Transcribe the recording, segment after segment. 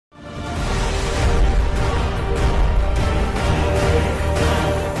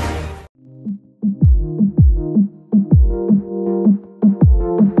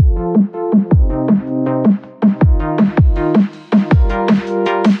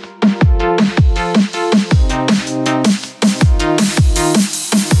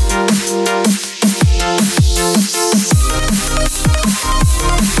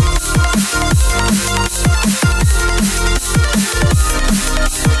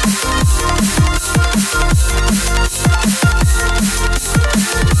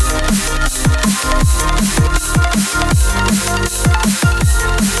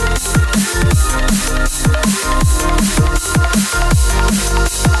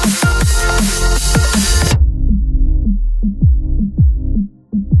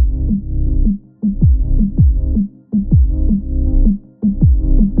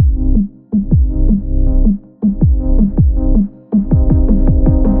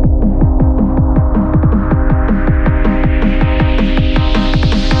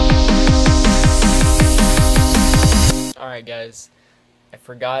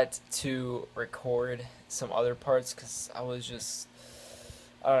forgot to record some other parts because I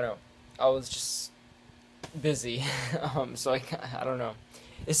don't know, I was just busy. So I don't know.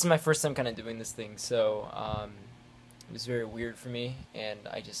 This is my first time kind of doing this thing, so it was very weird for me, and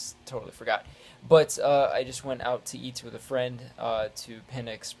I just totally forgot. But I just went out to eat with a friend to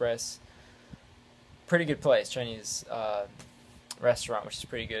Panda Express. Pretty good place, Chinese restaurant, which is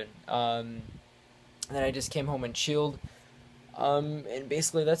pretty good. And then I just came home and chilled. And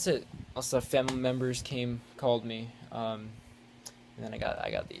basically that's it. Also, family members called me. And then I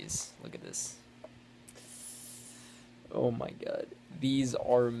got these. Look at this. Oh my god, these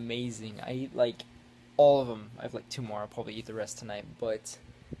are amazing. I eat like all of them. I have like two more. I'll probably eat the rest tonight. But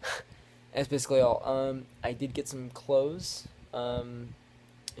that's basically all. I did get some clothes.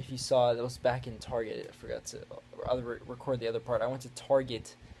 If you saw, that was back in Target. I forgot to record the other part. I went to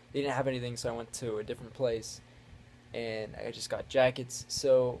Target. They didn't have anything, so I went to a different place, and I just got jackets.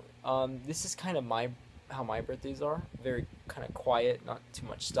 So this is kind of how my birthdays are. Very kind of quiet, not too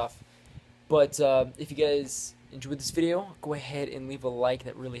much stuff. But if you guys enjoyed this video, go ahead and leave a like.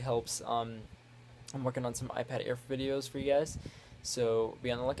 That really helps. I'm working on some iPad Air videos for you guys, so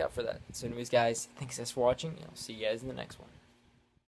be on the lookout for that. So anyways, guys, thanks guys for watching, and I'll see you guys in the next one.